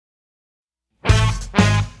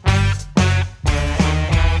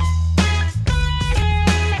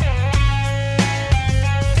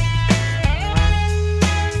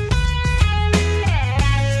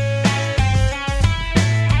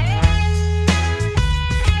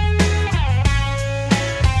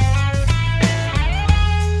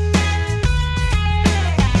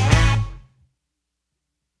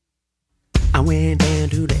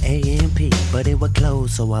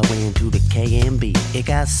so I went to the K&B. It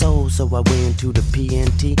got sold, so I went to the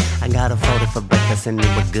PNT. I got a 40 for breakfast and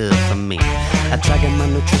it was good for me. I tried get my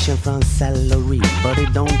nutrition from celery, but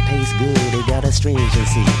it don't taste good, it got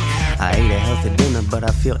astringency. I ate a healthy dinner, but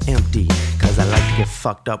I feel empty, cause I like to get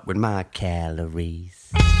fucked up with my calories.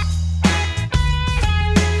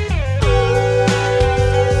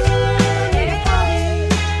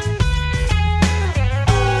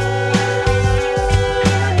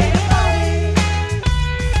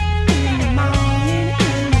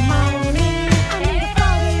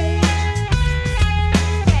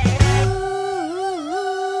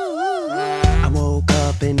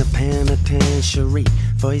 In the penitentiary,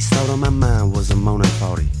 first thought on my mind was a morning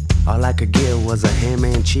 40. All I could get was a ham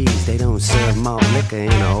and cheese. They don't serve malt liquor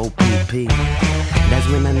in a OPP. That's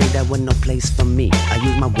when I knew that wasn't no place for me. I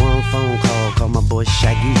used my one phone call, called my boy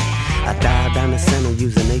Shaggy. I dialed down the center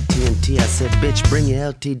using AT&T. I said, bitch, bring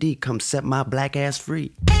your LTD, come set my black ass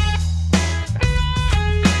free.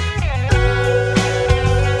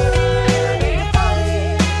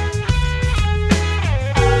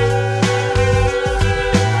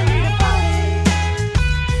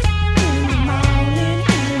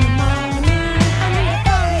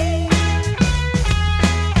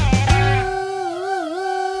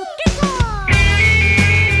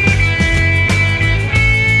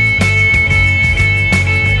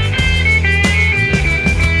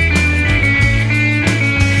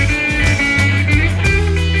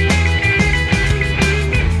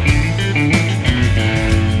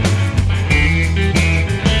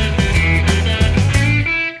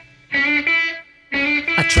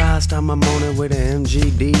 Start my morning with an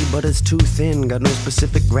MGD, but it's too thin, got no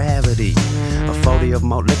specific gravity. A 40 of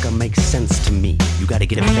malt liquor makes sense to me. You gotta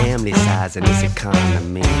get a family size in this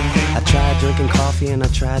economy. I tried drinking coffee and I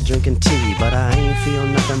tried drinking tea, but I ain't feel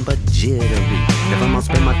nothing but jittery. If I'm gonna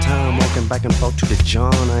spend my time walking back and forth to the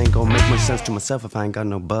John, I ain't gonna make much sense to myself if I ain't got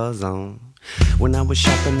no buzz on. When I was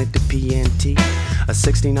shopping at the PNT, a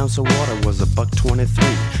 16-ounce of water was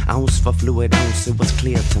 $1.23. Ounce for fluid ounce, it was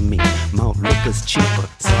clear to me. Malt liquor's cheaper,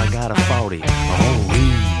 so I got a 40.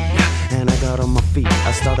 Oh, and I got on my feet.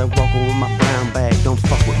 I started walking with my brown bag, don't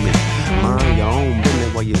fuck with me. Mind your own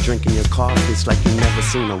business while you're drinking your coffee. It's like you never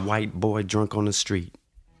seen a white boy drunk on the street.